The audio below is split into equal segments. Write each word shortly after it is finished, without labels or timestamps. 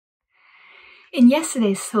In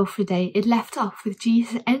yesterday's Soulful Day, it left off with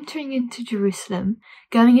Jesus entering into Jerusalem,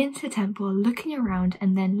 going into the temple, looking around,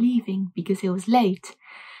 and then leaving because it was late.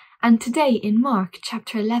 And today, in Mark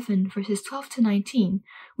chapter 11, verses 12 to 19,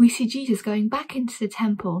 we see Jesus going back into the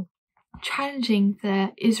temple, challenging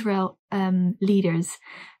the Israel leaders,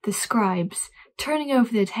 the scribes, turning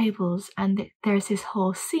over the tables, and there's this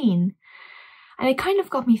whole scene. And it kind of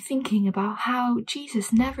got me thinking about how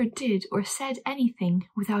Jesus never did or said anything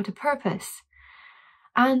without a purpose.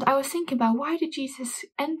 And I was thinking about, why did Jesus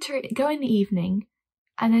go in the evening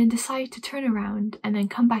and then decide to turn around and then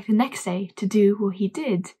come back the next day to do what he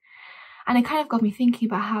did? And it kind of got me thinking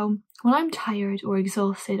about how when I'm tired or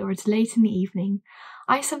exhausted or it's late in the evening,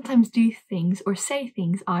 I sometimes do things or say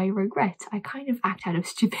things I regret. I kind of act out of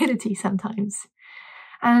stupidity sometimes.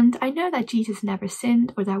 And I know that Jesus never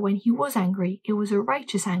sinned, or that when he was angry, it was a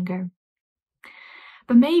righteous anger.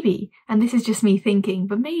 But maybe, and this is just me thinking,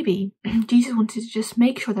 but maybe Jesus wanted to just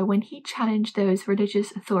make sure that when he challenged those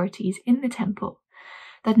religious authorities in the temple,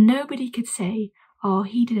 that nobody could say, oh,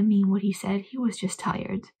 he didn't mean what he said, he was just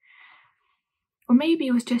tired. Or maybe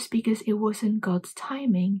it was just because it wasn't God's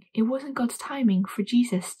timing. It wasn't God's timing for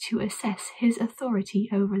Jesus to assess his authority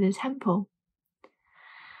over the temple.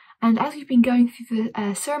 And as we've been going through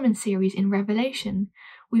the sermon series in Revelation,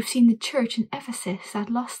 we've seen the church in Ephesus that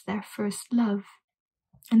lost their first love.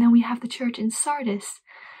 And then we have the church in Sardis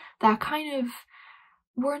that kind of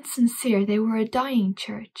weren't sincere. They were a dying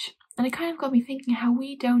church. And it kind of got me thinking how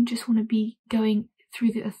we don't just want to be going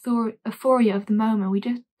through the euphoria of the moment. We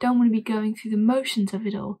just don't want to be going through the motions of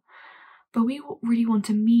it all. But we really want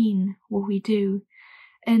to mean what we do.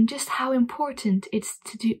 And just how important it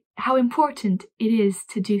is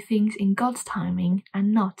to do things in God's timing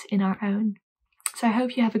and not in our own. So I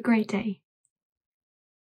hope you have a great day.